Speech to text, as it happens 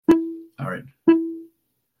right.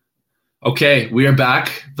 Okay, we are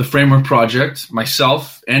back. The Framework Project,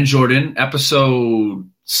 myself and Jordan, episode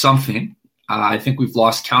something. I think we've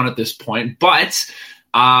lost count at this point, but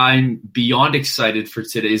I'm beyond excited for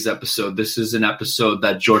today's episode. This is an episode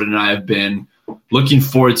that Jordan and I have been looking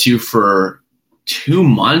forward to for 2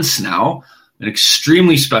 months now. An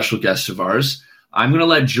extremely special guest of ours. I'm going to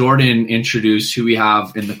let Jordan introduce who we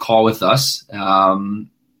have in the call with us. And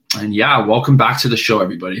yeah, welcome back to the show,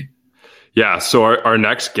 everybody. Yeah, so our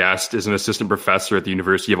next guest is an assistant professor at the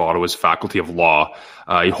University of Ottawa's Faculty of Law.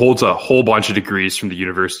 He holds a whole bunch of degrees from the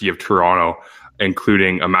University of Toronto,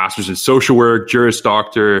 including a master's in social work, Juris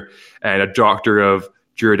Doctor, and a Doctor of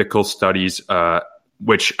Juridical Studies,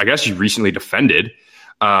 which I guess he recently defended,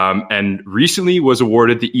 and recently was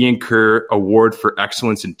awarded the Ian Kerr Award for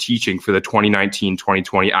Excellence in Teaching for the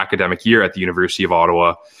 2019-2020 academic year at the University of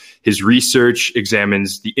Ottawa. His research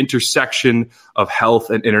examines the intersection of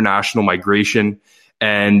health and international migration.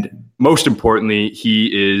 And most importantly,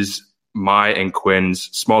 he is my and Quinn's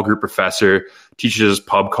small group professor, teaches us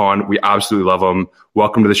PubCon. We absolutely love him.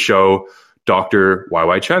 Welcome to the show, Dr.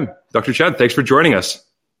 YY Chen. Dr. Chen, thanks for joining us.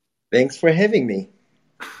 Thanks for having me.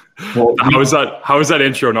 Well, how was that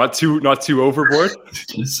intro? Not too overboard?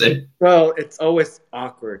 Well, it's always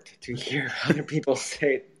awkward to hear other people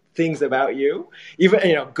say things about you, even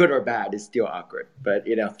good or bad, is still awkward. But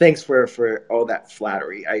thanks for all that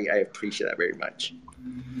flattery. I appreciate that very much.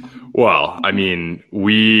 Well, I mean,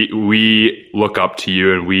 we look up to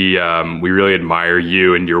you, and we really admire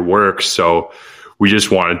you and your work. So we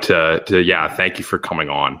just wanted to thank you for coming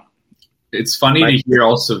on. It's funny to hear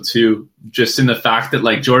also too, just in the fact that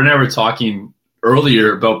like Jordan and I were talking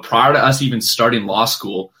earlier about prior to us even starting law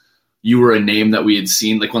school, you were a name that we had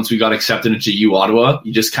seen. Like once we got accepted into U Ottawa,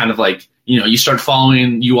 you just kind of like, you start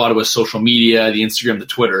following U Ottawa's social media, the Instagram, the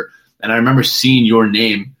Twitter. And I remember seeing your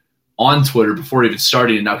name on Twitter before even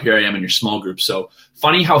starting. And now here I am in your small group. So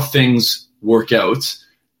funny how things work out.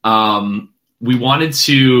 We wanted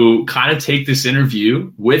to kind of take this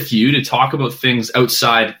interview with you to talk about things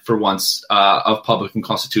outside, for once, of public and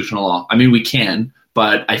constitutional law. I mean, we can,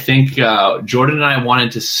 but I think Jordan and I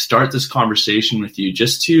wanted to start this conversation with you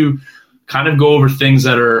just to kind of go over things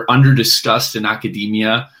that are under-discussed in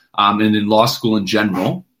academia and in law school in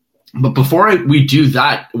general. But before we do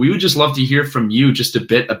that, we would just love to hear from you just a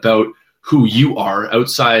bit about who you are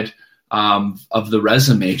outside of the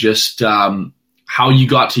resume, just how you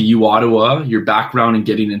got to U Ottawa, your background in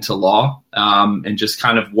getting into law, and just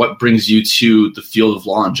kind of what brings you to the field of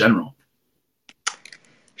law in general.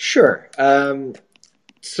 Sure.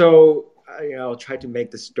 So I'll try to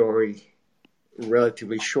make the story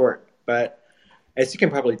relatively short, but as you can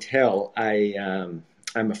probably tell, I'm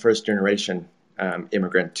a first-generation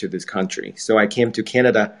immigrant to this country. So I came to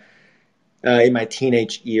Canada in my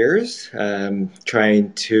teenage years,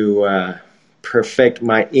 trying to perfect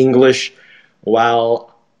my English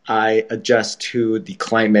while I adjust to the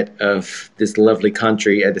climate of this lovely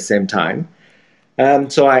country at the same time.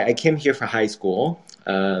 So I came here for high school,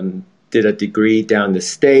 did a degree down the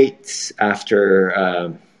States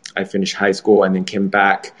after I finished high school, and then came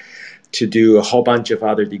back to do a whole bunch of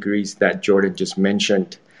other degrees that Jordan just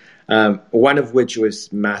mentioned, one of which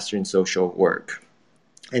was Master in Social Work.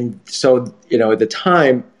 And so, at the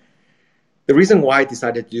time, the reason why I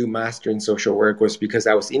decided to do Master in Social Work was because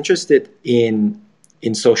I was interested in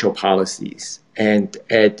social policies. And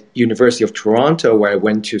at University of Toronto, where I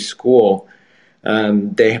went to school,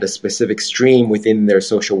 they had a specific stream within their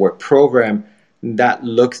social work program that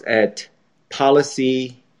looks at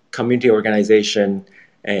policy, community organization,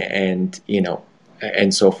 and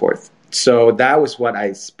so forth. So that was what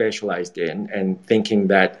I specialized in, and thinking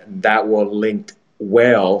that will link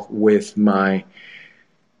well with my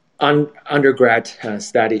undergrad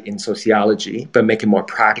study in sociology, but make it more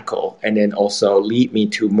practical, and then also lead me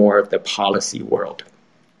to more of the policy world.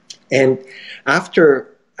 And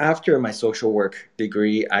after my social work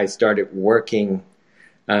degree, I started working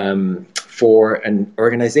for an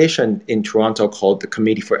organization in Toronto called the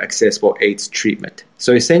Committee for Accessible AIDS Treatment.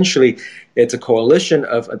 So essentially, it's a coalition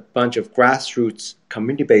of a bunch of grassroots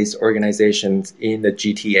community-based organizations in the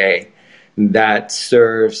GTA that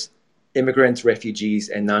serves immigrants, refugees,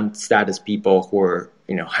 and non-status people who are,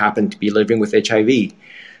 happen to be living with HIV.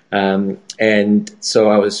 And so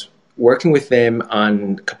I was working with them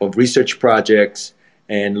on a couple of research projects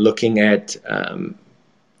and looking at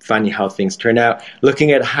finding how things turn out,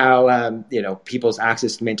 looking at how people's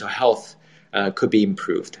access to mental health could be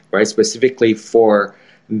improved, right? Specifically for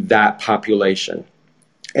that population.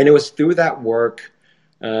 And it was through that work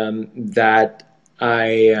that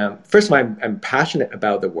first of all, I'm passionate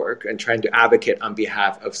about the work and trying to advocate on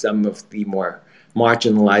behalf of some of the more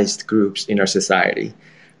marginalized groups in our society.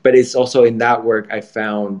 But it's also in that work I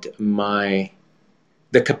found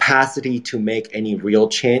the capacity to make any real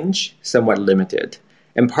change somewhat limited.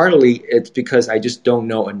 And partly it's because I just don't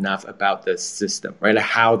know enough about the system, right?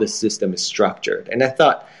 How the system is structured. And I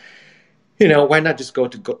thought, why not just go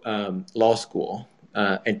to law school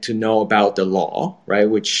and to know about the law, right?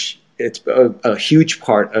 Which it's a huge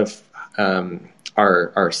part of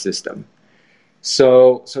our system.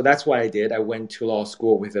 So that's what I did. I went to law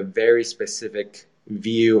school with a very specific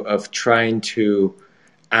view of trying to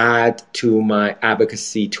add to my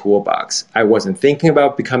advocacy toolbox. I wasn't thinking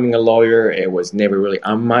about becoming a lawyer. It was never really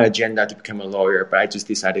on my agenda to become a lawyer, but I just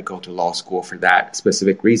decided to go to law school for that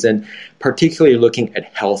specific reason, particularly looking at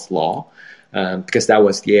health law, because that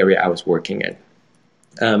was the area I was working in.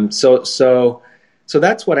 So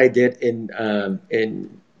that's what I did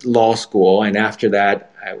in law school, and after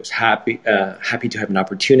that, I was happy to have an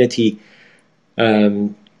opportunity,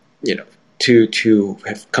 to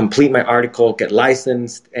have complete my article, get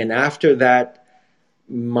licensed, and after that,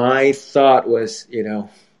 my thought was,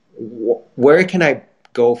 where can I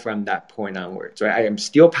go from that point onwards? Right, I am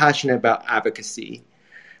still passionate about advocacy.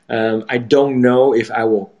 I don't know if I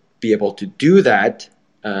will be able to do that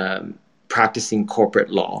practicing corporate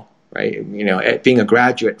law. Right, being a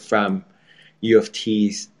graduate from U of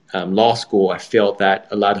T's law school, I felt that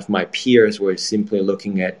a lot of my peers were simply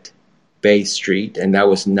looking at Bay Street, and that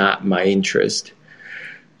was not my interest.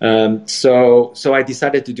 So I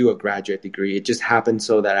decided to do a graduate degree. It just happened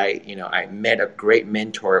so that I met a great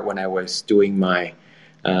mentor when I was doing my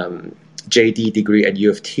JD degree at U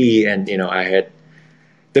of T, and I had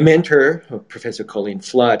the mentor, Professor Colleen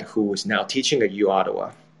Flood, who was now teaching at U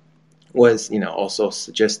Ottawa, was also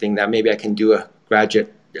suggesting that maybe I can do a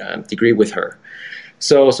graduate degree with her.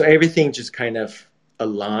 So everything just kind of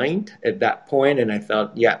aligned at that point, and I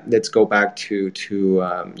thought, yeah, let's go back to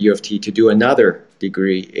U of T to do another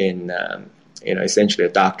degree in essentially a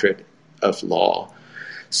doctorate of law.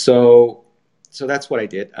 So that's what I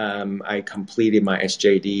did. I completed my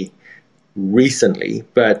SJD recently,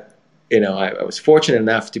 but I was fortunate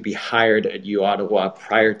enough to be hired at U Ottawa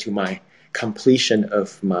prior to my completion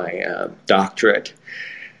of my doctorate,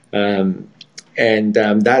 and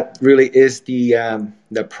that really is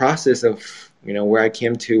the process of where I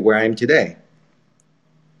came to where I am today.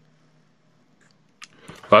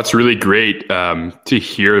 That's really great to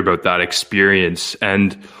hear about that experience,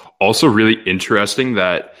 and also really interesting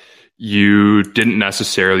that you didn't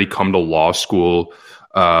necessarily come to law school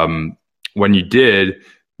when you did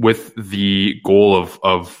with the goal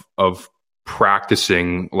of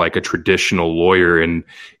practicing like a traditional lawyer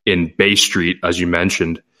in Bay Street, as you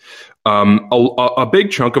mentioned. A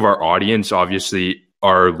big chunk of our audience, obviously,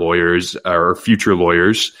 are lawyers or future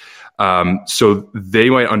lawyers, so they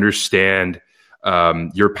might understand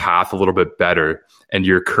your path a little bit better and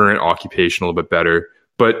your current occupation a little bit better.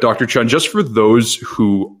 But Dr. Chen, just for those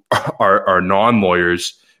who are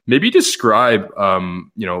non-lawyers, maybe describe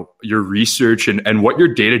your research and what your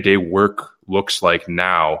day-to-day work looks like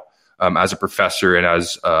now as a professor and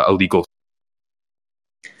as a legal.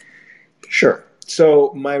 Sure.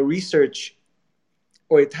 So my research,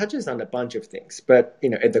 it touches on a bunch of things, but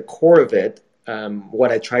at the core of it,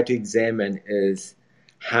 what I try to examine is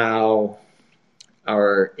how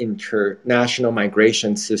our international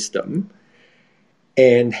migration system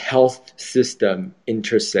and health system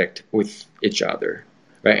intersect with each other,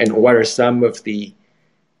 right? And what are some of the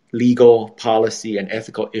legal, policy, and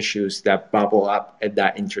ethical issues that bubble up at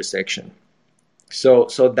that intersection? So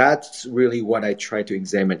that's really what I try to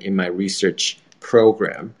examine in my research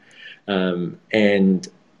program. And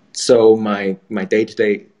so my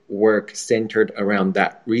day-to-day work centered around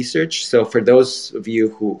that research. So for those of you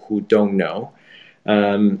who don't know,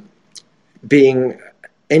 being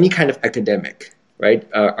any kind of academic, right,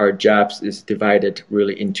 our jobs is divided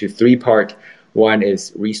really into three parts. One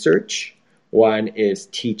is research, one is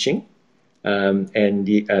teaching, and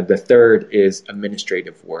the third is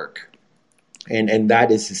administrative work. And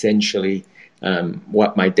that is essentially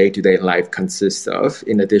what my day-to-day life consists of.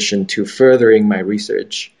 In addition to furthering my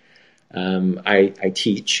research, I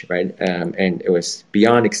teach, right? And it was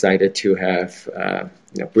beyond excited to have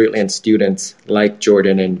brilliant students like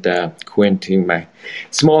Jordan and Quint in my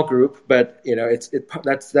small group. But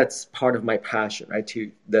that's part of my passion, right?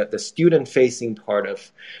 To the student-facing part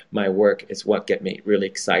of my work is what get me really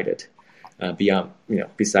excited beyond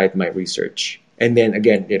besides my research. And then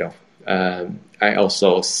again, I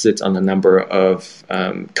also sit on a number of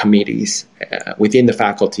committees within the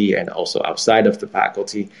faculty and also outside of the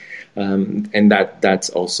faculty. And that's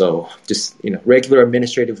also just regular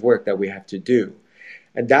administrative work that we have to do.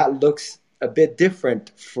 And that looks a bit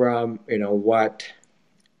different from what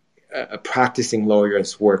a practicing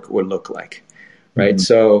lawyer's work would look like, right?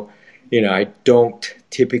 So, I don't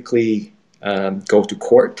typically go to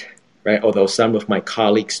court, right? Although some of my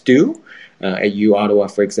colleagues do. At U Ottawa,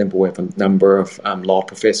 for example, we have a number of law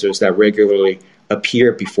professors that regularly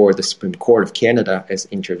appear before the Supreme Court of Canada as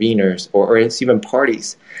interveners or as even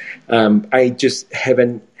parties. I just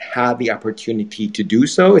haven't had the opportunity to do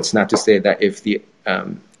so. It's not to say that if the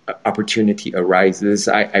opportunity arises,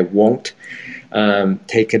 I won't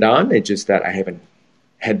take it on. It's just that I haven't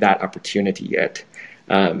had that opportunity yet.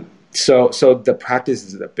 So the practice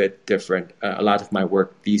is a bit different. A lot of my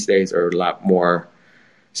work these days are a lot more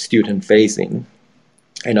student-facing,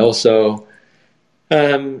 and also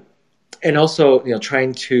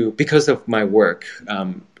trying to, because of my work,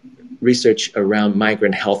 research around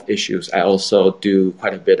migrant health issues, I also do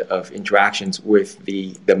quite a bit of interactions with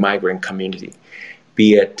the migrant community,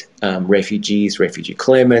 be it refugees, refugee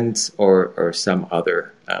claimants, or some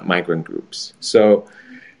other migrant groups. So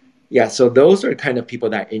those are kind of people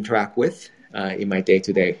that I interact with in my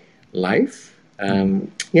day-to-day life.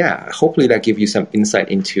 Hopefully that gives you some insight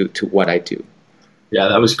into what I do. Yeah,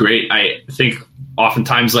 that was great. I think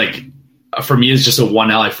oftentimes, like, for me, it's just a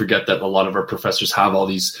 1L. I forget that a lot of our professors have all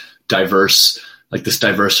these diverse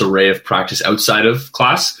array of practice outside of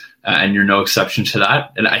class, and you're no exception to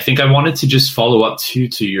that. And I think I wanted to just follow up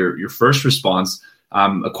to your first response,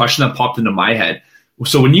 a question that popped into my head.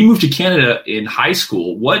 So when you moved to Canada in high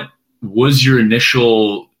school, what was your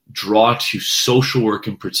initial draw to social work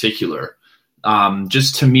in particular?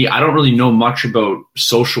 Just to me, I don't really know much about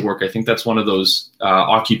social work. I think that's one of those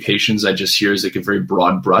occupations I just hear is like a very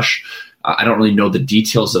broad brush. I don't really know the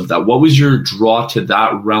details of that. What was your draw to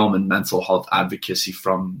that realm in mental health advocacy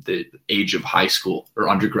from the age of high school or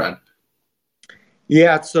undergrad?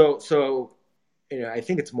 Yeah, so I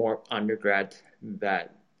think it's more undergrad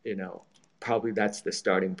that probably that's the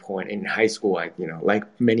starting point. In high school,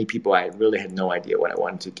 like many people, I really had no idea what I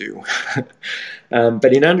wanted to do.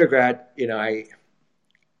 But in undergrad,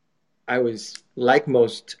 I was like a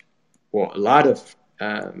lot of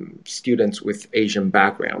students with Asian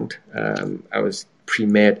background. I was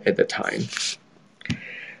pre-med at the time.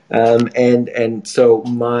 And so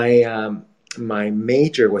my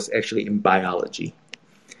major was actually in biology.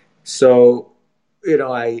 So,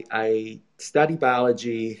 I study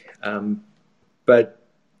biology, but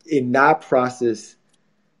in that process,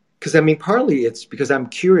 because partly it's because I'm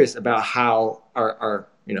curious about how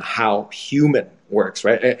how human works,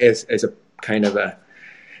 right? As a kind of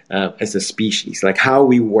as a species, like how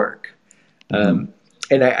we work. And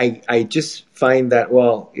I just find that,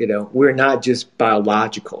 we're not just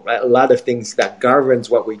biological, right? A lot of things that governs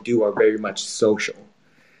what we do are very much social.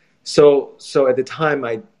 So at the time,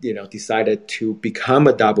 I decided to become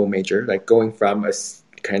a double major, like going from a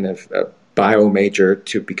kind of a bio major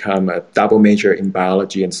to become a double major in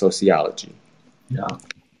biology and sociology. Yeah.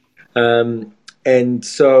 And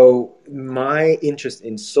so my interest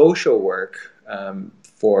in social work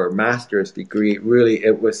for master's degree, really,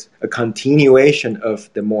 it was a continuation of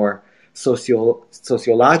the more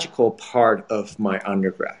sociological part of my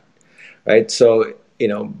undergrad, right? So,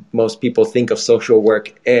 most people think of social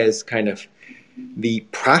work as kind of the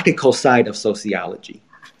practical side of sociology,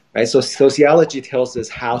 right? So sociology tells us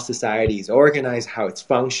how society is organized, how it's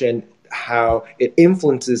functioned, how it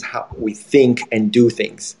influences how we think and do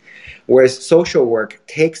things. Whereas social work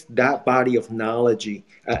takes that body of knowledge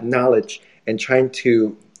and trying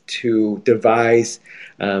to devise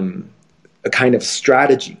a kind of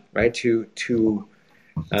strategy, right, to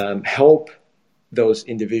help those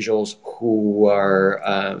individuals who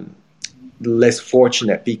are less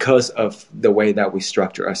fortunate because of the way that we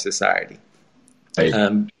structure our society. Right.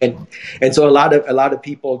 And so a lot of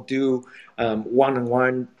people do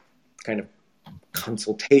one-on-one kind of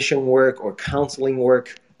consultation work or counseling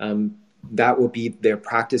work. That would be their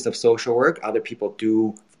practice of social work. Other people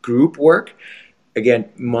do group work. Again,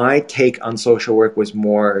 my take on social work was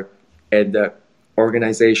more at the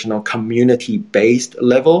organizational, community-based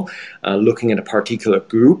level, looking at a particular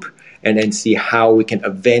group and then see how we can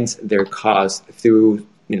advance their cause through,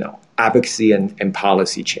 advocacy and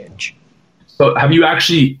policy change. So have you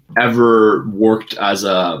actually ever worked as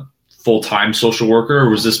a full-time social worker, or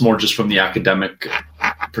was this more just from the academic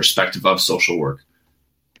perspective of social work?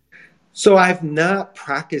 So I've not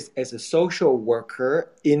practiced as a social worker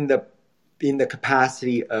in the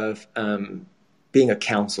capacity of being a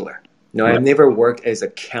counselor. No, Right. I've never worked as a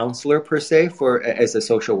counselor per se as a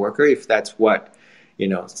social worker, if that's what,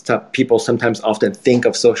 people sometimes often think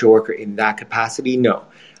of social worker in that capacity. No.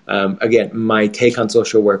 Again, my take on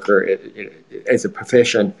social worker as a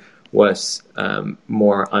profession was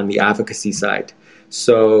more on the advocacy side.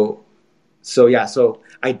 So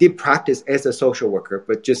I did practice as a social worker,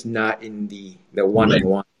 but just not in the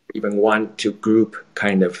one-on-one, even one-to-group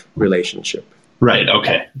kind of relationship. Right.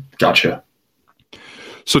 Okay. Gotcha.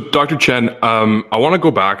 So, Dr. Chen, I want to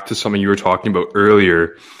go back to something you were talking about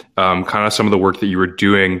earlier, kind of some of the work that you were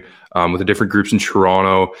doing with the different groups in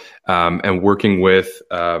Toronto, and working with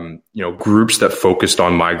groups that focused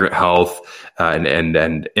on migrant health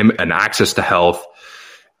and access to health.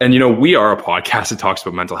 And we are a podcast that talks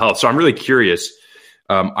about mental health, so I'm really curious.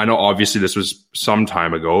 I know obviously this was some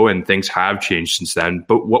time ago and things have changed since then,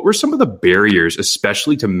 but what were some of the barriers,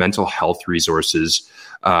 especially to mental health resources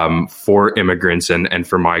for immigrants and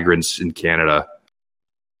for migrants in Canada?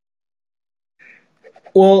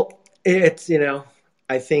 Well,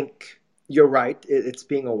 I think you're right. It's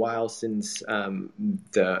been a while since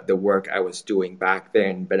the work I was doing back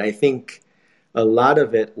then, but I think a lot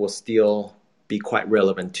of it will still be quite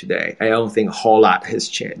relevant today. I don't think a whole lot has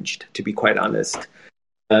changed, to be quite honest.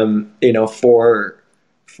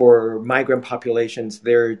 For migrant populations,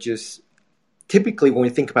 they're just typically, when we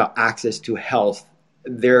think about access to health,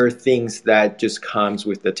 there are things that just comes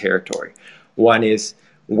with the territory. One is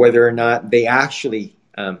whether or not they actually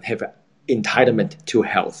have entitlement to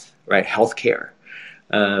health, right? Healthcare.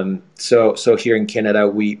 So here in Canada,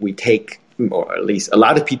 we take, or at least a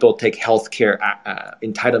lot of people take healthcare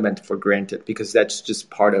entitlement for granted, because that's just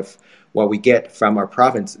part of what we get from our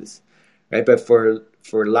provinces, right? But for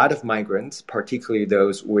a lot of migrants, particularly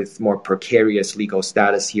those with more precarious legal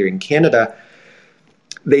status here in Canada,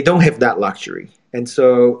 they don't have that luxury. And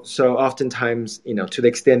so oftentimes, to the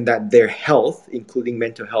extent that their health, including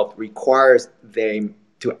mental health, requires them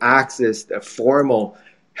to access the formal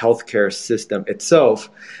healthcare system itself,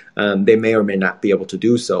 they may or may not be able to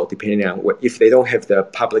do so, depending on if they don't have the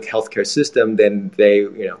public healthcare system, then they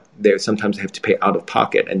sometimes have to pay out of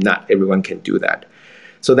pocket, and not everyone can do that.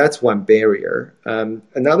 So that's one barrier.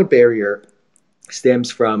 Another barrier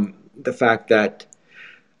stems from the fact that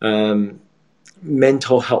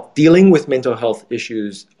dealing with mental health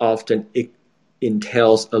issues often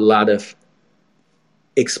entails a lot of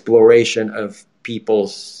exploration of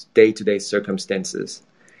people's day-to-day circumstances.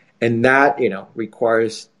 And that,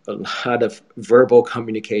 requires a lot of verbal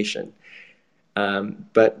communication.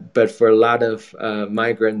 But for a lot of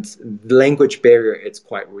migrants, the language barrier is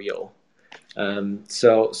quite real.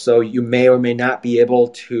 So you may or may not be able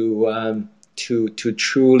to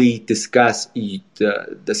truly discuss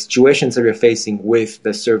the situations that you're facing with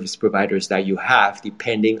the service providers that you have,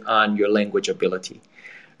 depending on your language ability.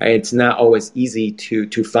 Right? It's not always easy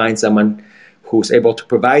to find someone who's able to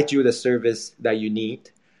provide you the service that you need,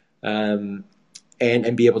 and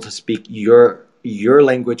be able to speak your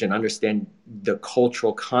language and understand the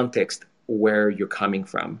cultural context where you're coming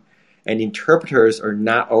from. And interpreters are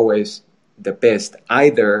not always the best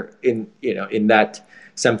either, in that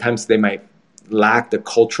sometimes they might lack the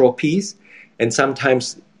cultural piece, and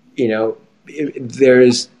sometimes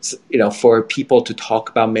there's for people to talk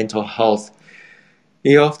about mental health,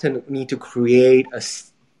 you often need to create a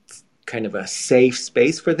kind of a safe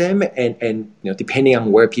space for them, and depending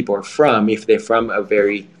on where people are from, if they're from a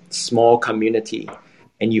very small community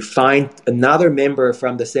and you find another member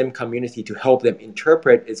from the same community to help them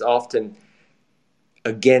interpret, is often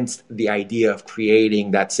against the idea of creating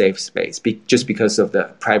that safe space, just because of the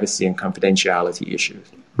privacy and confidentiality issues.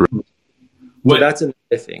 So that's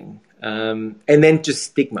another thing. And then just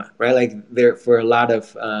stigma, right? Like there, for a lot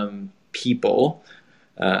of people,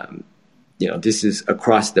 this is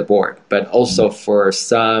across the board, but also for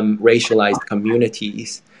some racialized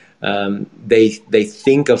communities, they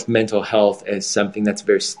think of mental health as something that's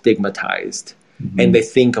very stigmatized, and they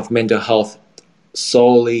think of mental health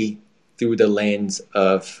solely through the lens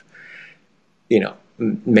of,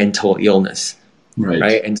 mental illness,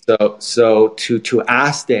 right? And so to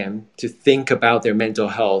ask them to think about their mental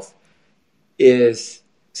health is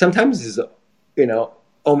sometimes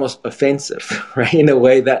almost offensive, right? In a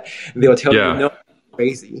way that they'll tell you, no,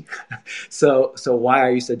 crazy. So why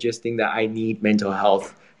are you suggesting that I need mental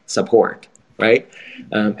health support, right?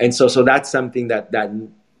 And so that's something that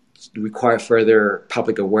require further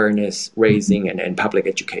public awareness raising and public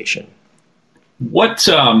education.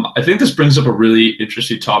 I think this brings up a really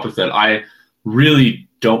interesting topic that I really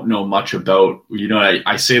don't know much about.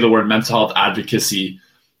 I say the word mental health advocacy,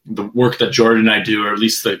 the work that Jordan and I do, or at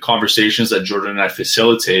least the conversations that Jordan and I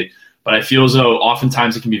facilitate. but I feel as though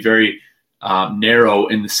oftentimes it can be very narrow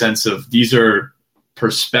in the sense of these are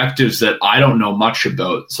perspectives that I don't know much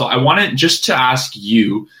about. So I wanted just to ask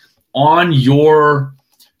you on your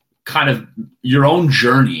kind of your own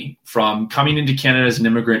journey from coming into Canada as an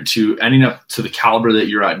immigrant to ending up to the caliber that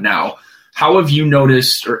you're at now. How have you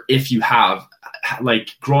noticed, or if you have,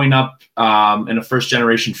 like growing up in a first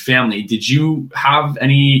generation family, did you have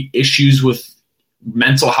any issues with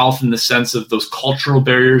mental health in the sense of those cultural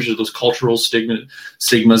barriers or those cultural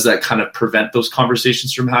stigmas that kind of prevent those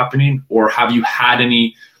conversations from happening? Or have you had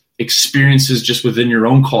any experiences just within your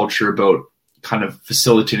own culture about kind of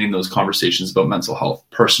facilitating those conversations about mental health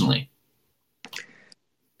personally?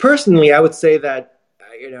 Personally, I would say that,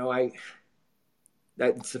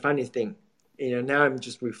 that's the funny thing. Now I'm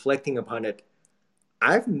just reflecting upon it.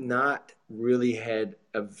 I've not really had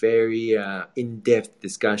a very in-depth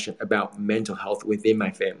discussion about mental health within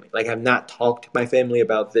my family. Like, I've not talked to my family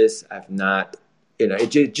about this. I've not,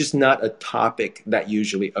 it's just not a topic that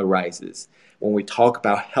usually arises. When we talk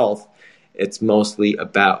about health, it's mostly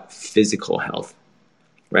about physical health,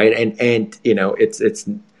 right? And it's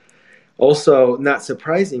also not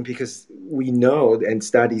surprising because we know, and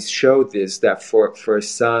studies show this, that for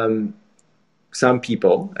some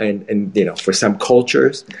people and for some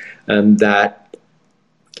cultures, that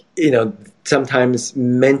sometimes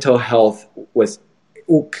mental health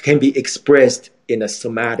can be expressed in a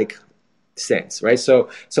somatic sense, right? So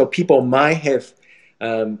people might have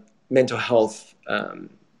mental health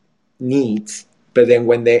needs, but then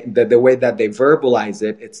when the way that they verbalize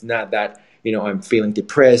it, it's not that I'm feeling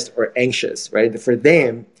depressed or anxious, right? For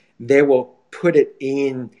them, they will put it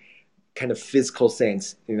in kind of physical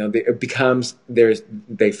sense. It becomes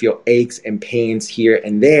they feel aches and pains here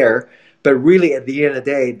and there, but really at the end of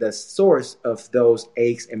the day, the source of those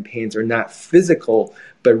aches and pains are not physical,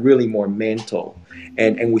 but really more mental.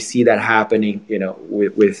 And we see that happening,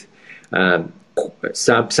 with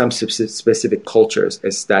some specific cultures,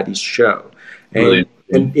 as studies show. Really?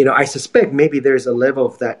 And I suspect maybe there's a level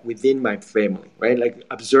of that within my family, right? Like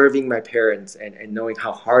observing my parents and knowing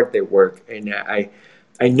how hard they work. And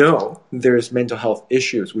I know there's mental health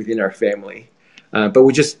issues within our family, but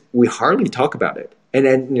we hardly talk about it. And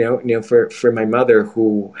then for my mother,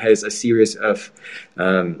 who has a series of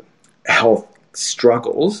health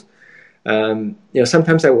struggles,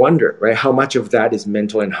 sometimes I wonder, right, how much of that is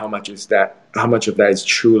mental and how much of that is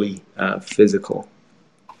truly physical.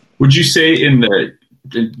 Would you say in the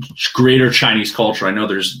greater Chinese culture, I know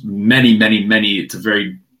there's many, it's a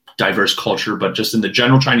very diverse culture, but just in the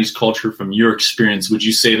general Chinese culture, from your experience, would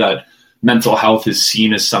you say that mental health is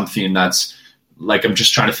seen as something that's, like, I'm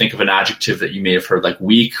just trying to think of an adjective that you may have heard, like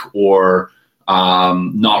weak or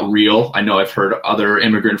not real? I know I've heard other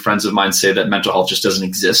immigrant friends of mine say that mental health just doesn't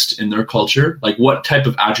exist in their culture. Like, what type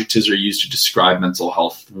of adjectives are used to describe mental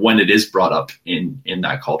health when it is brought up in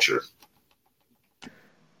that culture?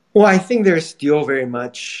 Well, I think there's still very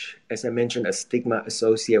much, as I mentioned, a stigma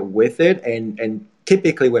associated with it. And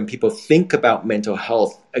typically when people think about mental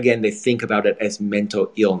health, again, they think about it as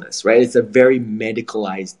mental illness, right? It's a very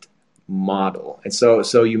medicalized model. And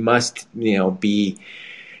so you must, be,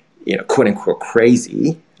 quote unquote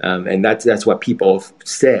crazy. And that's what people have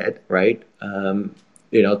said, right?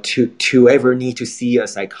 To ever need to see a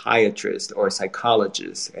psychiatrist or a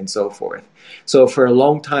psychologist and so forth. So for a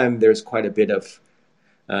long time, there's quite a bit of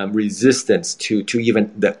resistance to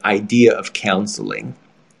even the idea of counseling.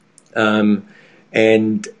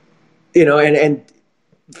 And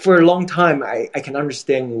for a long time, I can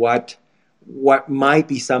understand what might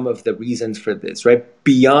be some of the reasons for this, right?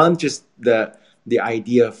 Beyond just the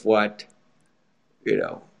idea of what,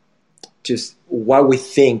 just what we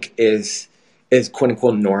think is quote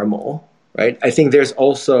unquote normal, right? I think there's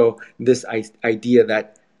also this idea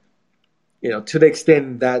that, to the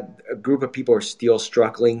extent that a group of people are still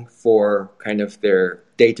struggling for kind of their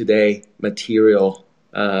day-to-day material,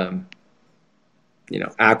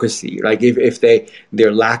 accuracy, like if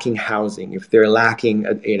they're lacking housing, if they're lacking,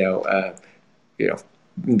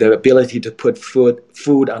 the ability to put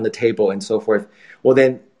food on the table and so forth, well,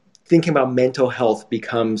 then thinking about mental health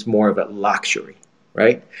becomes more of a luxury,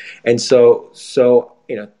 right? And so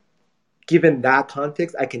given that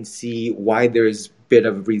context, I can see why there's a bit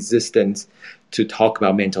of resistance to talk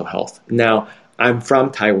about mental health. Now, I'm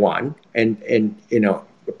from Taiwan, and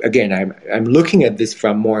again, I'm looking at this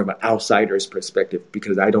from more of an outsider's perspective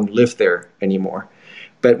because I don't live there anymore.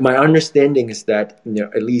 But my understanding is that,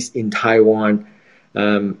 at least in Taiwan,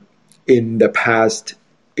 in the past,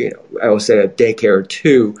 I would say a decade or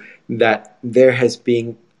two, that there has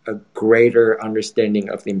been a greater understanding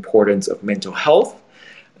of the importance of mental health,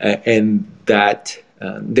 and that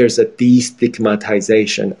there's a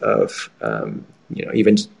destigmatization of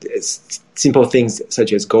even simple things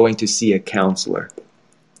such as going to see a counselor,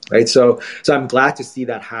 right? So I'm glad to see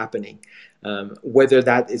that happening. Whether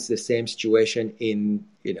that is the same situation in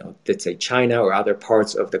let's say China or other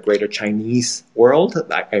parts of the greater Chinese world,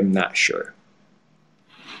 I'm not sure.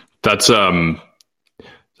 That's an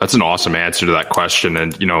awesome answer to that question,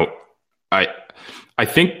 and I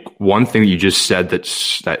think one thing that you just said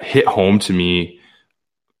that hit home to me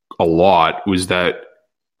a lot was that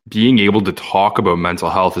being able to talk about mental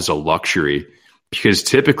health is a luxury, because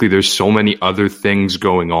typically there's so many other things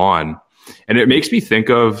going on. And it makes me think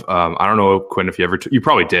of, I don't know, Quinn, if you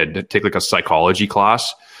probably did take like a psychology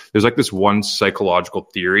class. There's like this one psychological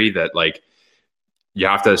theory that like you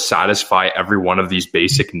have to satisfy every one of these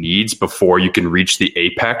basic needs before you can reach the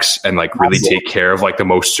apex and like really take care of like the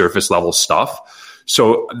most surface level stuff.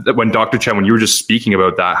 So when Dr. Chen, when you were just speaking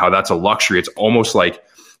about that, how that's a luxury, it's almost like,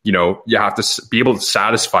 you have to be able to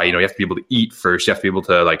satisfy, you have to be able to eat first. You have to be able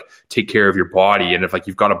to like take care of your body. And if like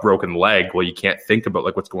you've got a broken leg, well, you can't think about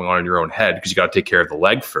like what's going on in your own head because you got to take care of the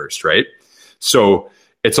leg first. Right. So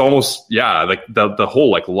it's almost, like the whole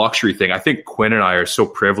like luxury thing. I think Quinn and I are so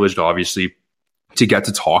privileged, obviously, to get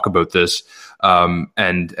to talk about this. And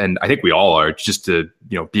I think we all are, just to,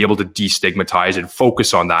 be able to destigmatize and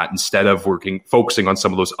focus on that instead of focusing on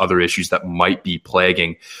some of those other issues that might be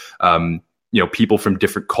plaguing, people from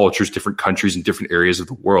different cultures, different countries, and different areas of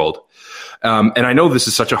the world. And I know this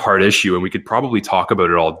is such a hard issue and we could probably talk about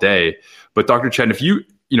it all day, but Dr. Chen, if you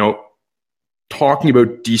talking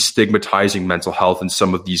about destigmatizing mental health in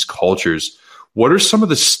some of these cultures, what are some of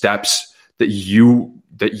the steps that you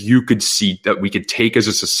could see that we could take as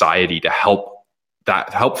a society to help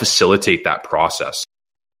facilitate that process?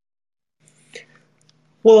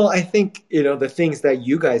 Well, I think, the things that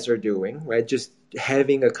you guys are doing, right? Just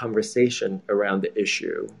having a conversation around the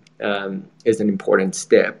issue is an important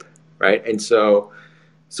step, right? And so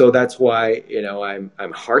that's why,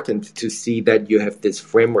 I'm heartened to see that you have this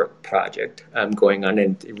framework project going on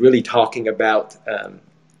and really talking about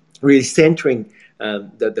really centering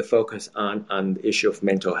the focus on the issue of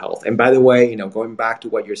mental health. And by the way, going back to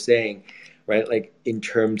what you're saying, right? Like in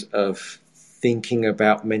terms of thinking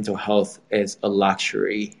about mental health as a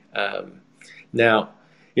luxury. Now,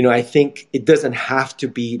 I think it doesn't have to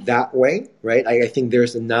be that way, right? I think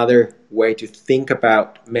there's another way to think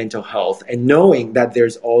about mental health, and knowing that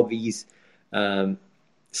there's all these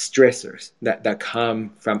stressors that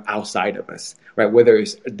come from outside of us, right? Whether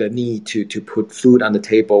it's the need to put food on the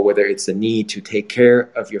table, whether it's the need to take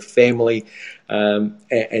care of your family,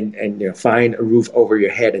 and find a roof over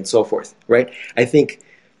your head and so forth, right? I think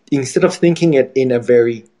instead of thinking it in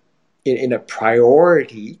a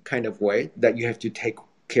priority kind of way that you have to take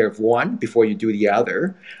care of one before you do the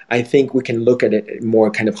other, I think we can look at it in more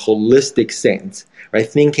kind of holistic sense, right?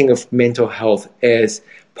 Thinking of mental health as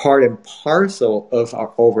part and parcel of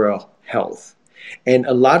our overall health. And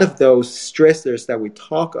a lot of those stressors that we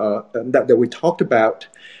talked about,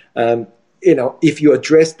 if you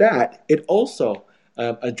address that, it also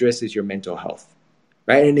addresses your mental health,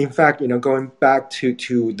 right? And in fact, going back to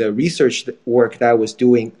the research work that I was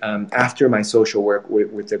doing after my social work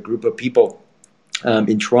with a group of people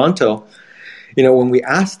in Toronto, when we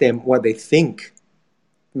asked them what they think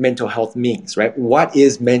mental health means, right? What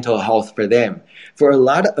is mental health for them? For a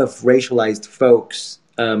lot of racialized folks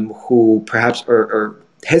who perhaps are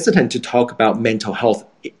hesitant to talk about mental health,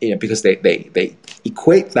 because they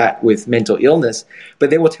equate that with mental illness,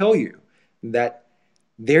 but they will tell you that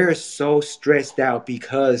they're so stressed out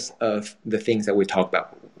because of the things that we talk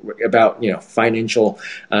about financial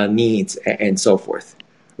needs and so forth.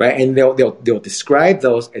 Right, and they'll describe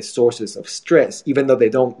those as sources of stress, even though they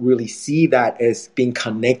don't really see that as being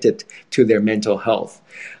connected to their mental health.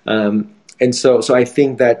 And so I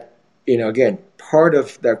think that again, part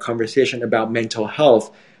of the conversation about mental health,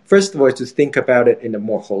 first of all, is to think about it in a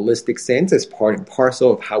more holistic sense as part and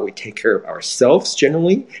parcel of how we take care of ourselves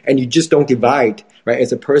generally, and you just don't divide. Right,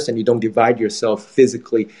 as a person, you don't divide yourself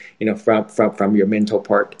physically, from your mental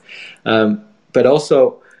part, but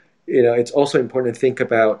also. It's also important to think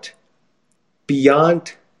about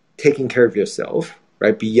beyond taking care of yourself,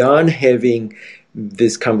 right? Beyond having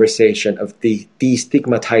this conversation of the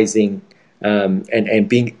destigmatizing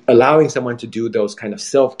and allowing someone to do those kind of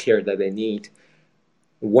self-care that they need.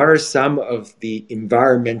 What are some of the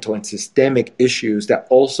environmental and systemic issues that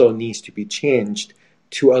also needs to be changed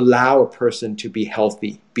to allow a person to be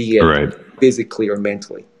healthy, be it physically or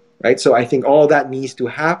mentally? Right, so I think all that needs to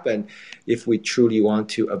happen if we truly want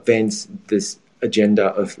to advance this agenda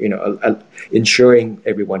of ensuring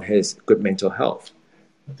everyone has good mental health.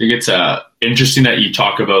 I think it's interesting that you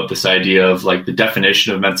talk about this idea of like the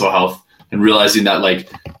definition of mental health and realizing that like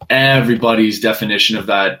everybody's definition of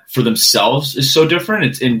that for themselves is so different.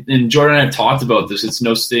 It's in Jordan and I have talked about this. It's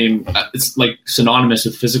no same. It's like synonymous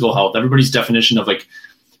with physical health. Everybody's definition of like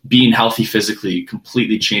being healthy physically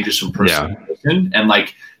completely changes from person to person, and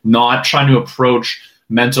like not trying to approach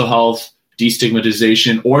mental health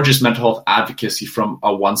destigmatization or just mental health advocacy from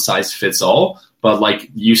a one size fits all, but like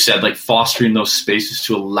you said, like fostering those spaces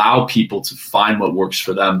to allow people to find what works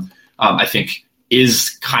for them, I think is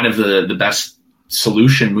kind of the best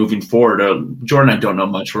solution moving forward. Jordan, I don't know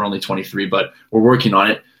much. We're only 23, but we're working on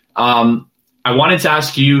it. I wanted to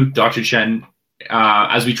ask you, Dr. Chen,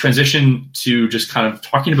 as we transition to just kind of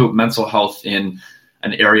talking about mental health in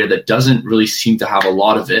an area that doesn't really seem to have a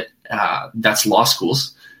lot of it, that's law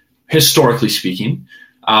schools, historically speaking.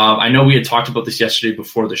 I know we had talked about this yesterday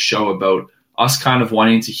before the show about us kind of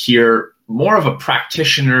wanting to hear more of a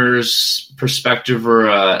practitioner's perspective or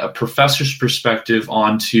a professor's perspective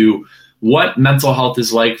onto what mental health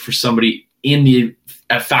is like for somebody in the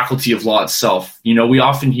faculty of law itself. You know, we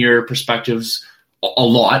often hear perspectives a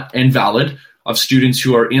lot and valid of students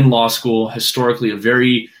who are in law school, historically a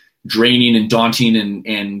very draining and daunting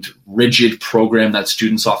and rigid program that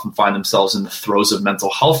students often find themselves in the throes of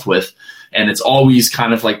mental health with. And it's always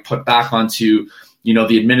kind of like put back onto, you know,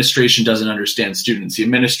 the administration doesn't understand students. The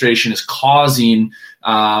administration is causing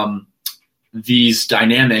these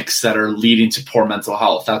dynamics that are leading to poor mental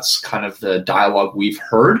health. That's kind of the dialogue we've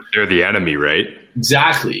heard. They're the enemy, right?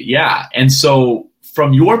 Exactly. Yeah. And so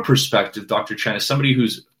from your perspective, Dr. Chen, as somebody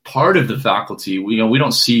who's part of the faculty, we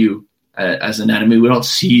don't see you as an enemy. We don't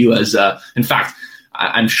see you as in fact,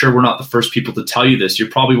 I'm sure we're not the first people to tell you this. You're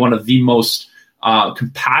probably one of the most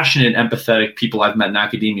compassionate, empathetic people I've met in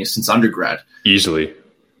academia since undergrad. Easily.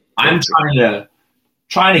 I'm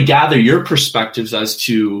trying to gather your perspectives as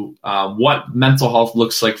to what mental health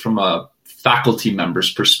looks like from a faculty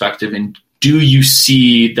member's perspective, and do you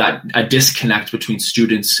see that a disconnect between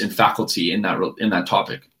students and faculty in that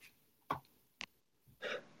topic?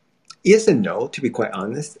 Yes and no, to be quite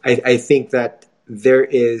honest. I think that there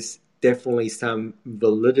is definitely some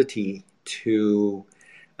validity to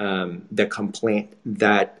the complaint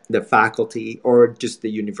that the faculty or just the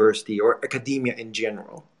university or academia in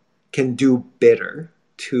general can do better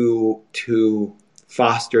to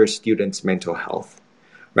foster students' mental health,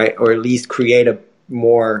 right? Or at least create a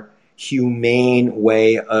more humane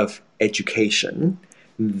way of education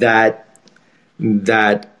that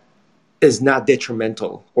is not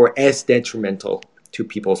detrimental or as detrimental to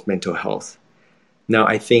people's mental health. Now,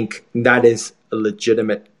 I think that is a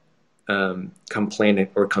legitimate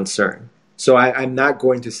complaint or concern. So I'm not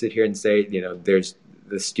going to sit here and say, you know,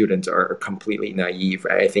 the students are completely naive.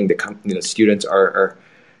 Right? I think the students are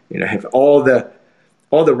have all the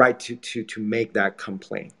right to make that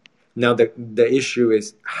complaint. Now, the issue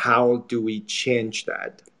is, how do we change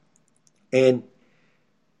that? And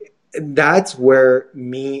that's where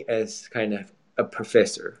me as kind of a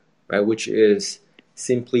professor, right, which is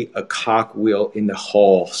simply a cogwheel in the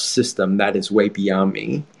whole system that is way beyond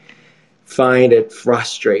me, find it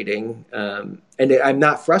frustrating. And I'm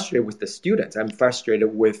not frustrated with the students. I'm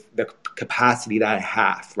frustrated with the capacity that I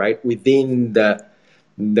have, right, within the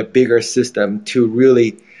bigger system to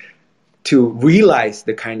realize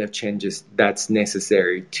the kind of changes that's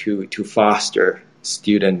necessary to foster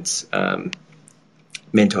students'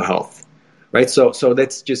 mental health, right? So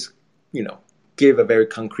let's just, give a very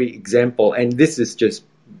concrete example. And this is just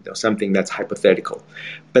something that's hypothetical.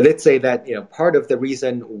 But let's say that, part of the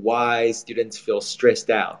reason why students feel stressed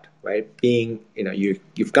out, right? Being,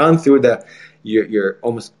 you've gone through you're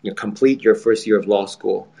almost complete your first year of law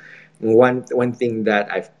school. One thing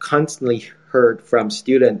that I've constantly heard from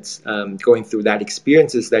students going through that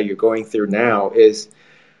experiences that you're going through now is,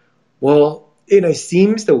 well, it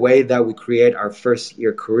seems the way that we create our first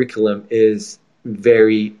year curriculum is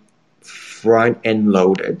very front end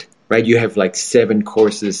loaded, right? You have like 7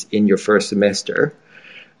 courses in your first semester.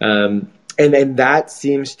 And that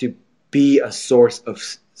seems to be a source of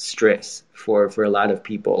stress for a lot of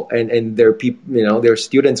people. And there are people, there are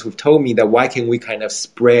students who've told me that why can we kind of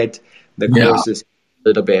spread the courses a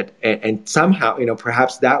little bit and somehow,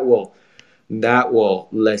 perhaps that will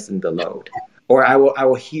lessen the load. Or I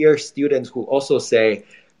will hear students who also say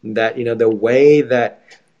that, the way that,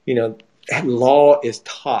 law is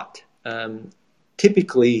taught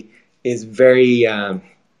typically is very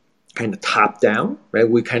kind of top down, right?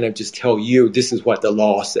 We kind of just tell you this is what the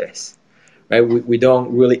law says, right? We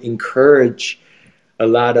don't really encourage a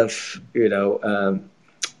lot of,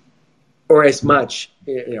 or as much,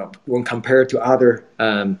 when compared to other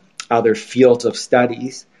other fields of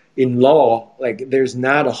studies, in law, like there's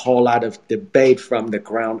not a whole lot of debate from the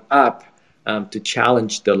ground up to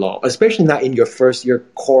challenge the law, especially not in your first year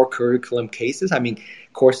core curriculum cases. I mean,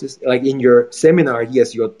 courses like in your seminar,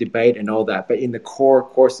 yes, you'll debate and all that, but in the core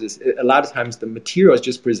courses, a lot of times the material is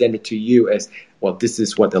just presented to you as, well, this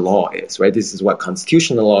is what the law is, right? This is what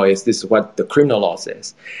constitutional law is. This is what the criminal law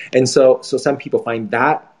says. And so some people find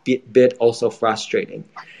that bit also frustrating.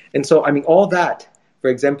 And so, I mean, all that, for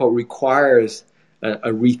example, requires a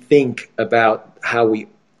rethink about how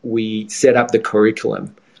we set up the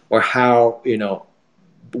curriculum, or how, you know,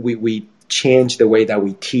 we change the way that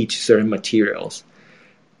we teach certain materials.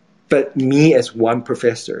 But me as one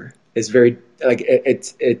professor is very, like,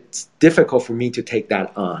 it's difficult for me to take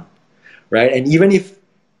that on, right? And even if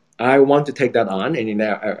I want to take that on, and, you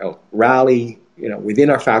know, I'll rally, you know, within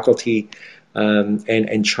our faculty,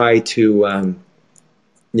 and try to,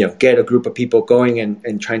 you know, get a group of people going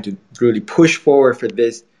and trying to really push forward for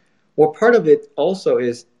this. Well, part of it also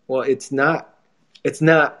is, well,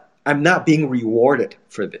 I'm not being rewarded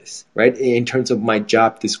for this, right? In terms of my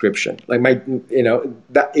job description, like you know,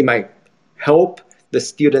 that it might help the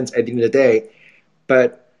students at the end of the day,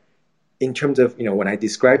 but in terms of, you know, when I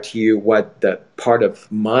describe to you what the part of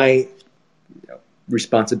my, you know,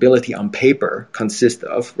 responsibility on paper consists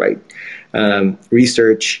of, right?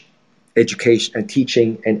 Research, education, and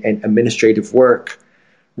teaching, and administrative work.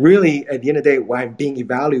 Really, at the end of the day, what I'm being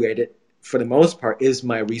evaluated for the most part is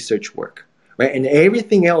my research work. Right? And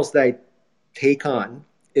everything else that I take on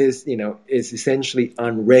is essentially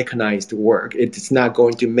unrecognized work. It's not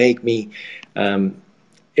going to make me,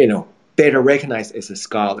 better recognized as a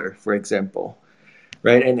scholar, for example,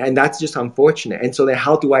 right? And that's just unfortunate. And so then,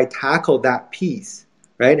 how do I tackle that piece,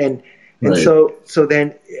 right? And so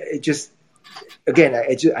then it just, again,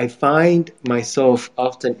 I find myself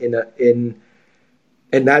often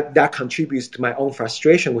and that contributes to my own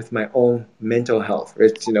frustration with my own mental health.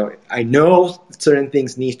 It's, you know, I know certain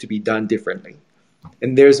things need to be done differently,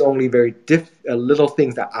 and there's only little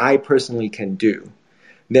things that I personally can do.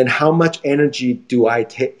 Then how much energy do I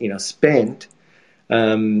spend,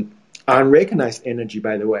 unrecognized energy,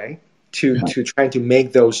 by the way, to trying to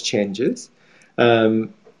make those changes, in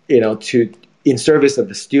service of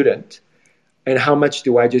the student, and how much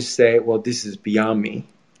do I just say, well, this is beyond me.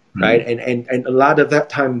 Right. And a lot of that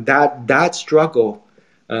time, that struggle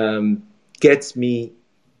gets me,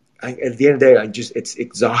 at the end of the day, it's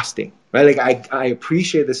exhausting. Right. Like I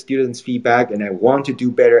appreciate the students' feedback, and I want to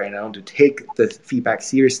do better, and I want to take the feedback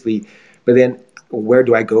seriously. But then where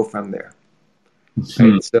do I go from there?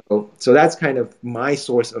 Right? So that's kind of my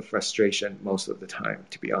source of frustration most of the time,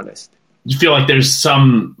 to be honest. You feel like there's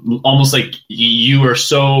some, almost like you are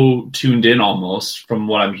so tuned in, almost from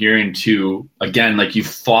what I'm hearing, to, again, like you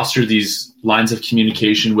foster these lines of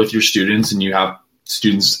communication with your students, and you have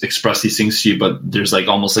students express these things to you, but there's like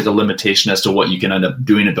almost like a limitation as to what you can end up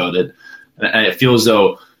doing about it. And I feel as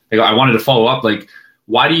though, like, I wanted to follow up, like,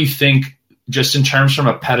 why do you think, just in terms from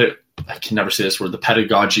I can never say this word, the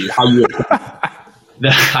pedagogy, how you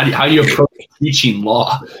approach teaching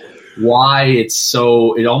law, why it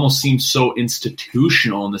almost seems so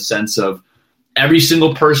institutional, in the sense of every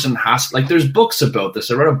single person has, like, there's books about this.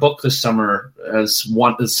 I read a book this summer as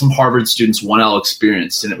some Harvard students 1L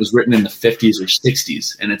experience, and it was written in the 50s or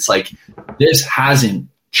 60s. And it's like, this hasn't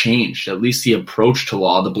changed, at least the approach to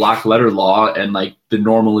law, the black letter law, and like the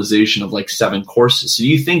normalization of like 7 courses. So do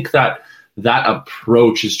you think that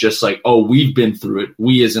approach is just like, oh, we've been through it,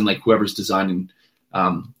 we as in like whoever's designing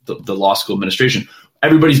the law school administration,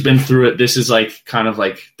 everybody's been through it, this is like kind of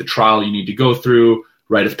like the trial you need to go through,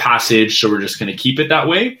 rite of passage, so we're just going to keep it that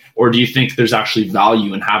way? Or do you think there's actually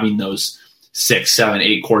value in having those 6, 7,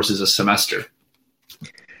 8 courses a semester?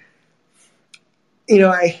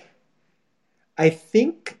 I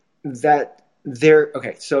think that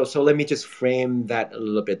so let me just frame that a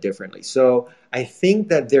little bit differently. So I think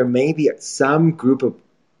that there may be some group of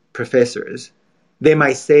professors, they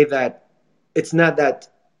might say that it's not that,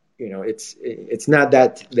 it's not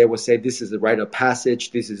that they will say this is the rite of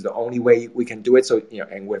passage, this is the only way we can do it. So,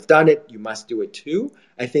 and we've done it, you must do it too.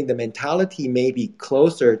 I think the mentality may be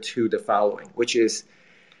closer to the following, which is,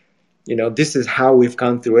 this is how we've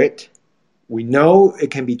gone through it. We know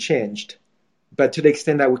it can be changed, but to the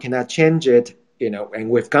extent that we cannot change it, and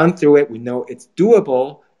we've gone through it, we know it's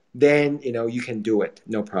doable, then, you can do it,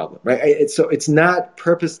 no problem, right? So it's not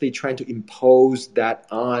purposely trying to impose that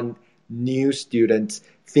on new students,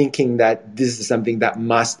 thinking that this is something that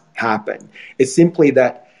must happen. It's simply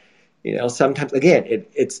that, sometimes, again,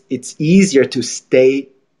 it's easier to stay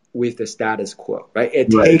with the status quo, right? It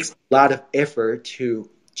takes a lot of effort to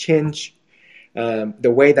change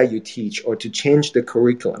the way that you teach or to change the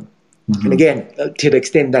curriculum. Mm-hmm. And again, to the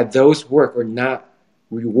extent that those work are not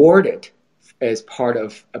rewarded as part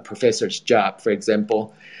of a professor's job, for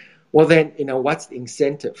example, well then, what's the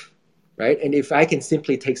incentive, right? And if I can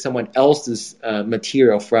simply take someone else's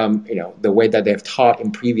material from, the way that they've taught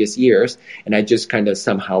in previous years, and I just kind of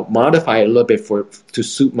somehow modify it a little bit to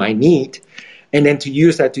suit my need, and then to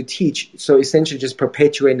use that to teach. So essentially just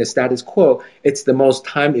perpetuating the status quo, it's the most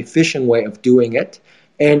time efficient way of doing it.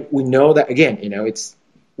 And we know that, again,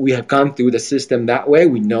 we have gone through the system that way.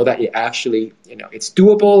 We know that it actually, it's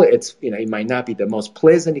doable. It's, it might not be the most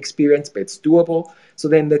pleasant experience, but it's doable. So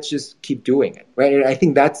then let's just keep doing it, right? And I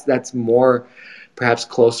think that's more perhaps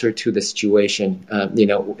closer to the situation. I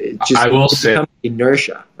will say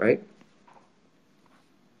inertia, right?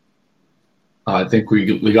 I think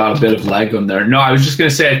we got a bit of lag on there. No, I was just going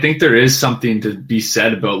to say, I think there is something to be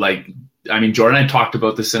said about Jordan and I talked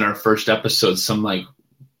about this in our first episode, some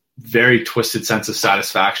very twisted sense of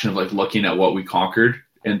satisfaction of looking at what we conquered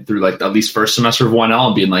and through at least first semester of 1L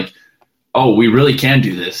and being oh, we really can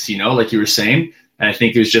do this, like you were saying. And I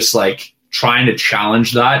think it was just trying to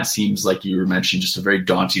challenge that. It seems like you were mentioning just a very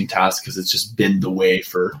daunting task because it's just been the way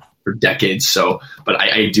for decades. So, but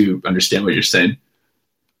I do understand what you're saying.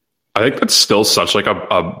 I think that's still such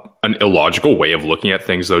an illogical way of looking at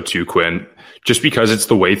things though too, Quinn. Just because it's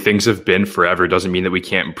the way things have been forever doesn't mean that we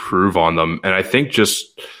can't improve on them. And I think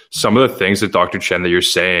just some of the things that Dr. Chen that you're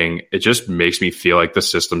saying, it just makes me feel like the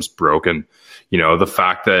system's broken. The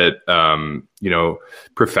fact that,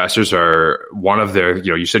 professors are one of their,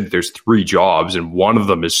 you said there's 3 jobs and one of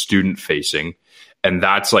them is student facing. And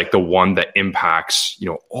that's the one that impacts,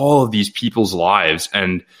 all of these people's lives.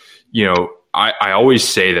 And, I always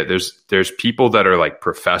say that there's people that are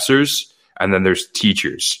professors and then there's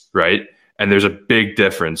teachers, right? And there's a big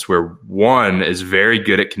difference where one is very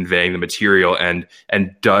good at conveying the material and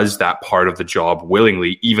does that part of the job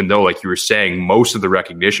willingly, even though, like you were saying, most of the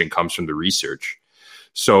recognition comes from the research.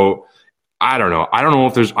 So I don't know. I don't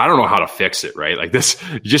know how to fix it, right? This,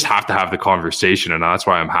 you just have to have the conversation. And that's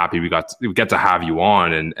why I'm happy we get to have you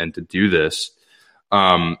on and to do this.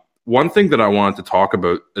 One thing that I wanted to talk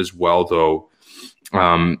about as well, though,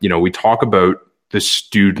 we talk about the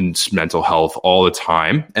students' mental health all the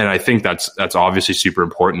time. And I think that's obviously super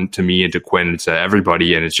important to me and to Quinn and to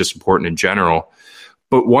everybody. And it's just important in general.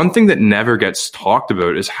 But one thing that never gets talked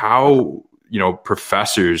about is how,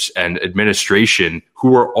 professors and administration,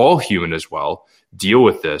 who are all human as well, deal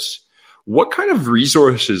with this. What kind of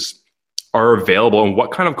resources are available and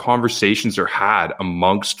what kind of conversations are had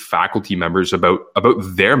amongst faculty members about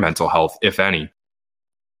their mental health, if any?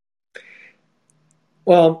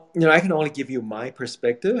 Well, I can only give you my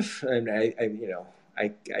perspective, and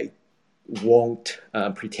I won't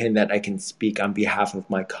pretend that I can speak on behalf of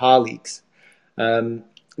my colleagues.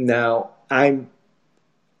 Now, I'm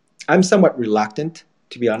somewhat reluctant,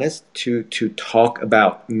 to be honest, to talk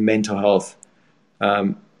about mental health.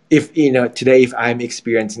 If today, if I'm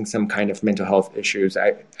experiencing some kind of mental health issues,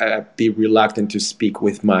 I'd be reluctant to speak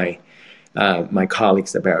with my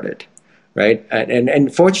colleagues about it. Right,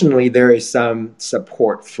 and fortunately, there is some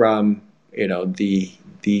support from the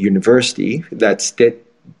university that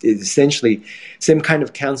is essentially same kind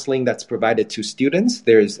of counseling that's provided to students.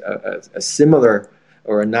 There's a similar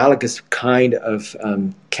or analogous kind of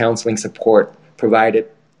counseling support provided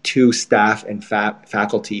to staff and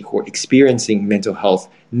faculty who are experiencing mental health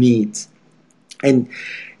needs. And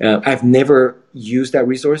I've never used that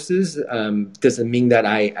resources. Doesn't mean that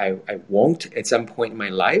I won't at some point in my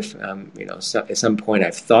life. At some point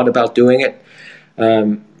I've thought about doing it.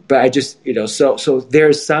 But I just, so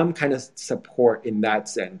there's some kind of support in that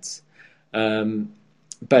sense.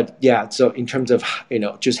 But yeah, so in terms of,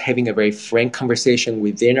 just having a very frank conversation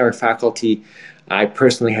within our faculty, I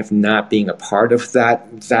personally have not been a part of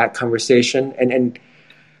that conversation. And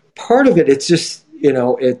part of it, it's just,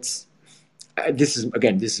 this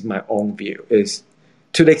is my own view, is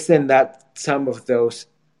to the extent that some of those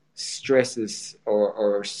stresses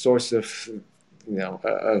or source of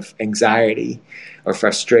anxiety or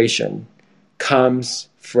frustration comes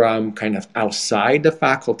from kind of outside the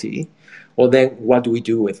faculty, well then what do we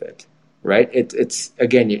do with it, right? It's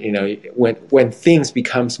again, when things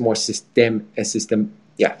becomes more systemic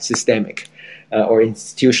or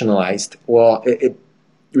institutionalized, well it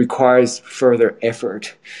requires further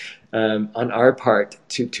effort on our part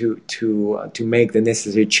to make the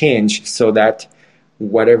necessary change so that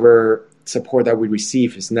whatever support that we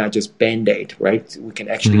receive is not just Band-Aid, right? We can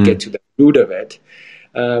actually get to the root of it.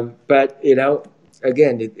 But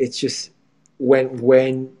again, it's just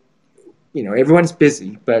when everyone's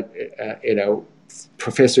busy, but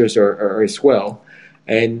professors are as well,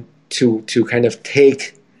 and to kind of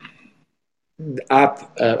take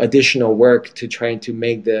up additional work to try to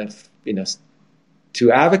make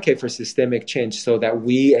to advocate for systemic change so that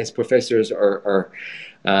we as professors are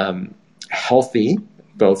healthy,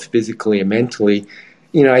 both physically and mentally.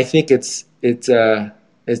 I think it's a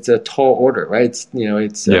tall order, right?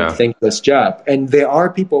 It's a thankless job, and there are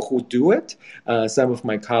people who do it. Some of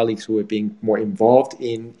my colleagues who are being more involved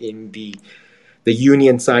in the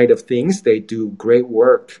union side of things, they do great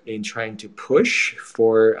work in trying to push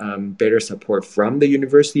for better support from the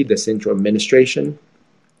university, the central administration.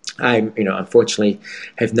 I, unfortunately,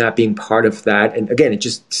 have not been part of that, and again, it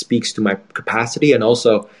just speaks to my capacity and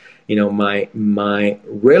also, my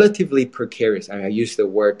relatively precarious. I use the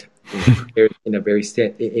word precarious in a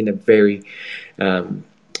very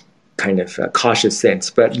kind of cautious sense,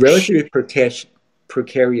 but relatively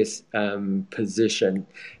precarious position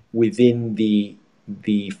within the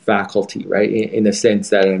faculty, right? In the sense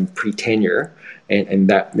that I'm pre-tenure, and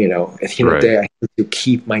that at the end of the day, I have to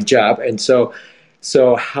keep my job, and so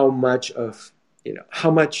how much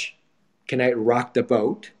can I rock the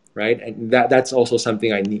boat, right? And that's also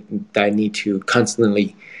something I need to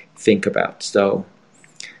constantly think about. So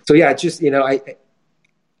yeah, just I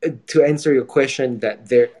to answer your question, that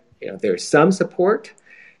there's some support.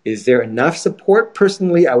 Is there enough support?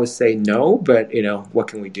 Personally, I would say no, but what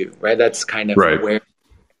can we do, right? That's kind of where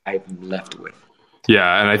I'm left with.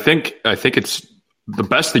 Yeah, and I think it's the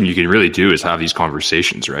best thing you can really do is have these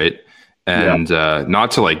conversations, right? And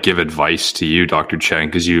not to give advice to you, Dr. Chen,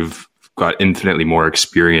 because you've got infinitely more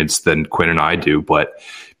experience than Quinn and I do. But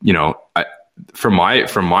from my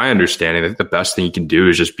understanding, I think the best thing you can do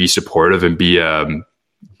is just be supportive and be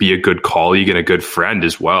a good colleague and a good friend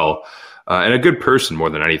as well. And a good person more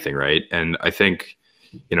than anything, right? And I think,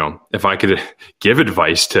 if I could give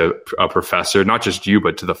advice to a professor, not just you,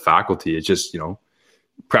 but to the faculty, it's just,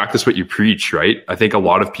 practice what you preach, right? I think a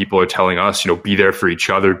lot of people are telling us, be there for each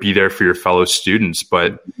other, be there for your fellow students.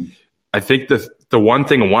 But I think the one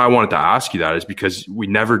thing and why I wanted to ask you that is because we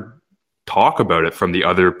never talk about it from the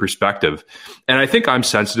other perspective. And I think I'm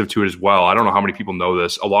sensitive to it as well. I don't know how many people know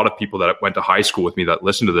this. A lot of people that went to high school with me that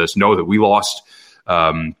listen to this know that we lost,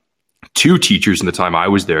 2 teachers in the time I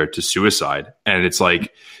was there to suicide. And it's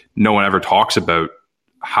no one ever talks about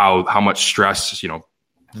how much stress,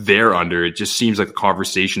 they're under. It just seems like the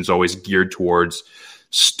conversation is always geared towards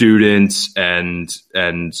students and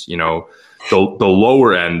the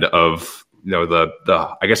lower end of,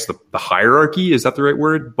 the I guess the hierarchy, is that the right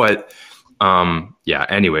word? But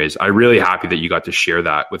anyways, I'm really happy that you got to share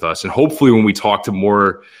that with us. And hopefully when we talk to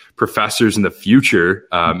more professors in the future,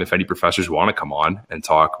 if any professors want to come on and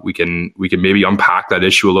talk, we can maybe unpack that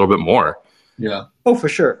issue a little bit more. Yeah. Oh, for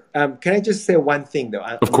sure. Can I just say one thing though?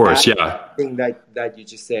 Of course, yeah. Thing that you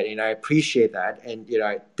just said, and I appreciate that. And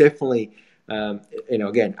I definitely,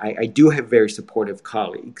 again, I do have very supportive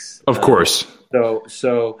colleagues. Of course.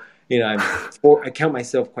 So I count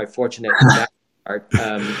myself quite fortunate in that part.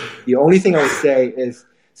 The only thing I would say is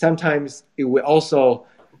sometimes it would also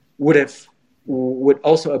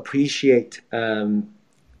appreciate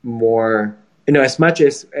more. As much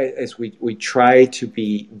as we try to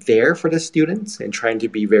be there for the students and trying to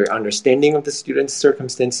be very understanding of the students'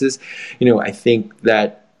 circumstances, I think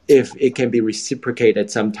that if it can be reciprocated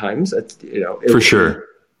sometimes, for sure,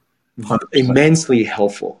 immensely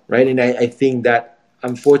helpful, right? And I think that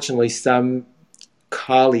unfortunately some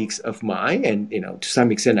colleagues of mine, and to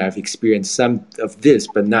some extent I've experienced some of this,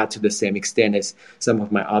 but not to the same extent as some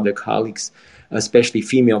of my other colleagues, especially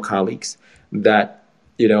female colleagues, that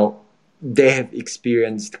they have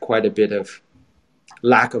experienced quite a bit of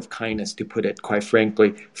lack of kindness, to put it quite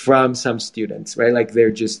frankly, from some students, right?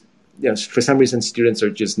 They're just, for some reason, students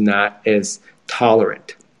are just not as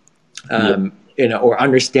tolerant, or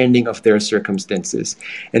understanding of their circumstances.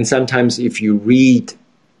 And sometimes if you read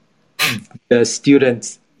the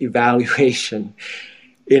students' evaluation,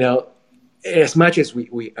 as much as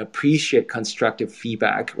we appreciate constructive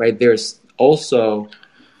feedback, right? There's also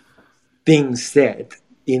things said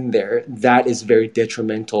in there that is very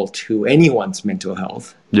detrimental to anyone's mental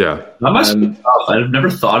health. Yeah. That must be tough. I've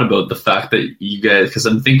never thought about the fact that you guys, because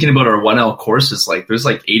I'm thinking about our 1L courses, there's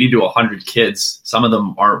 80 to 100 kids. Some of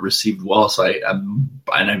them aren't received well. So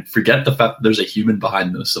I forget the fact that there's a human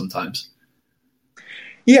behind those sometimes.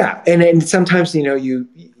 Yeah. And sometimes,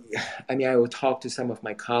 I will talk to some of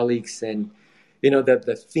my colleagues, and,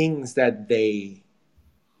 the things that they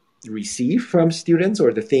receive from students,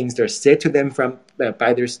 or the things that are said to them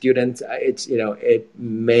by their students, it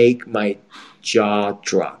make my jaw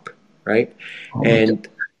drop, right?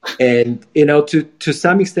 And to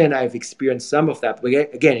some extent, I've experienced some of that. But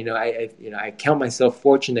again, I count myself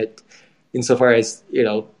fortunate insofar as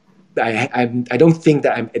I don't think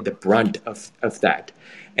that I'm at the brunt of that,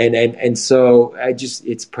 and so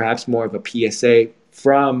it's perhaps more of a PSA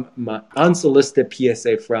from my unsolicited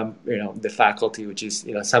PSA from the faculty, which is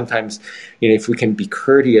sometimes if we can be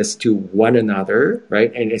courteous to one another,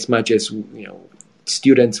 right? And as much as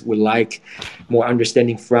students would like more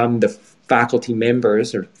understanding from the faculty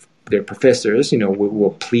members or their professors,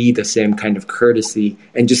 will plead the same kind of courtesy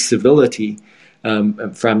and just civility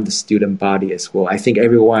from the student body as well. I think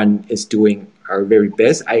everyone is doing our very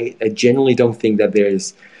best. I genuinely don't think that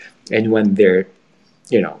there's anyone there,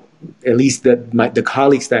 at least the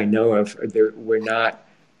colleagues that I know of, we're not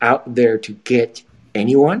out there to get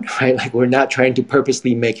anyone, right? Like we're not trying to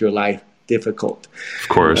purposely make your life difficult. Of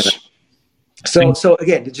course. So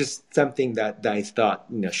again, it's just something that I thought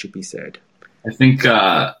should be said. I think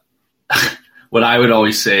what I would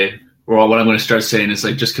always say, or what I'm going to start saying, is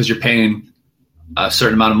like just because you're paying a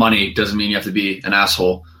certain amount of money doesn't mean you have to be an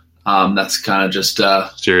asshole. That's kind of just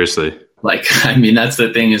seriously. Like, I mean, that's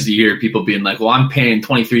the thing is you hear people being like, well, I'm paying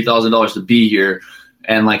 $23,000 to be here.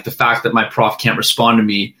 And like the fact that my prof can't respond to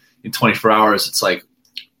me in 24 hours, it's like,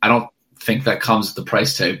 I don't think that comes with the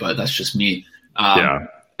price tag, but that's just me. Yeah.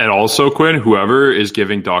 And also, Quinn, whoever is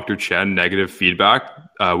giving Dr. Chen negative feedback,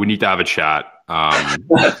 we need to have a chat.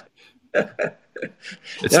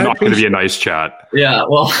 It's not going to be a nice chat. Yeah,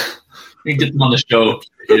 well, we can get them on the show.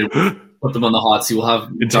 Put them on the hot seat. We'll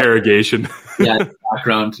have interrogation.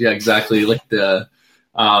 Background. Yeah, exactly. Like the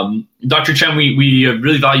Dr. Chen, we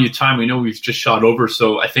really value your time. We know we've just shot over,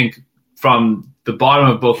 so I think from the bottom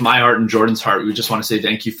of both my heart and Jordan's heart, we just want to say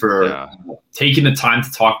thank you for taking the time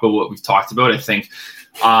to talk about what we've talked about. I think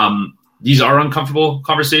these are uncomfortable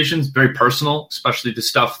conversations, very personal, especially the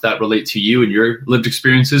stuff that relate to you and your lived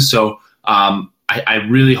experiences. So I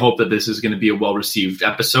really hope that this is going to be a well-received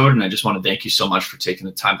episode. And I just want to thank you so much for taking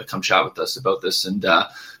the time to come chat with us about this. And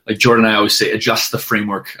like Jordan and I always say, adjust the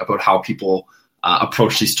framework about how people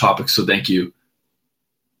approach these topics. So thank you.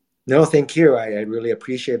 No, thank you. I really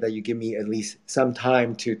appreciate that you give me at least some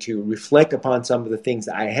time to reflect upon some of the things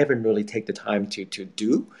I haven't really taken the time to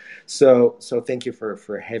do. So thank you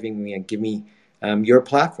for having me and give me your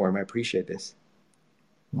platform. I appreciate this.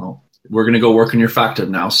 Well, we're going to go work on your factoid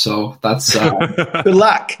now. So that's good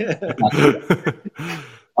luck.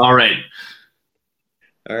 All right.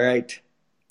 All right.